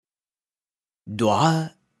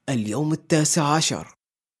دعاء اليوم 19.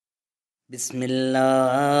 بسم الله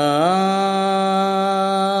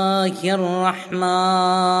الرحمن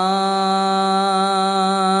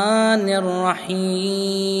الرحيم.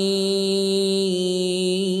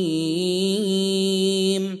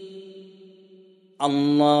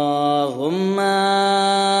 اللهم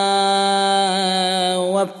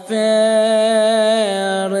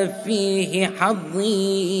وفر فيه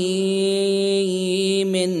حظي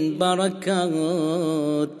من بركاته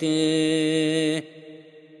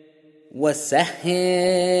وسهل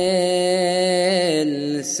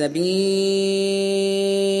سبيلي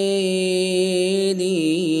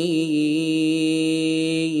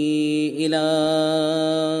إلى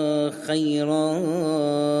خيراته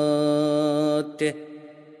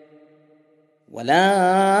ولا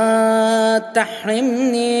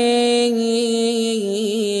تحرمني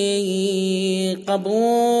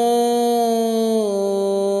قبول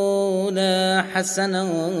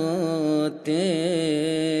حسناته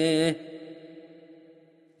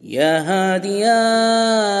يا هاديا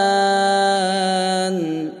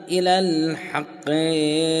إلى الحق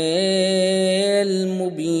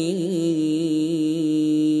المبين.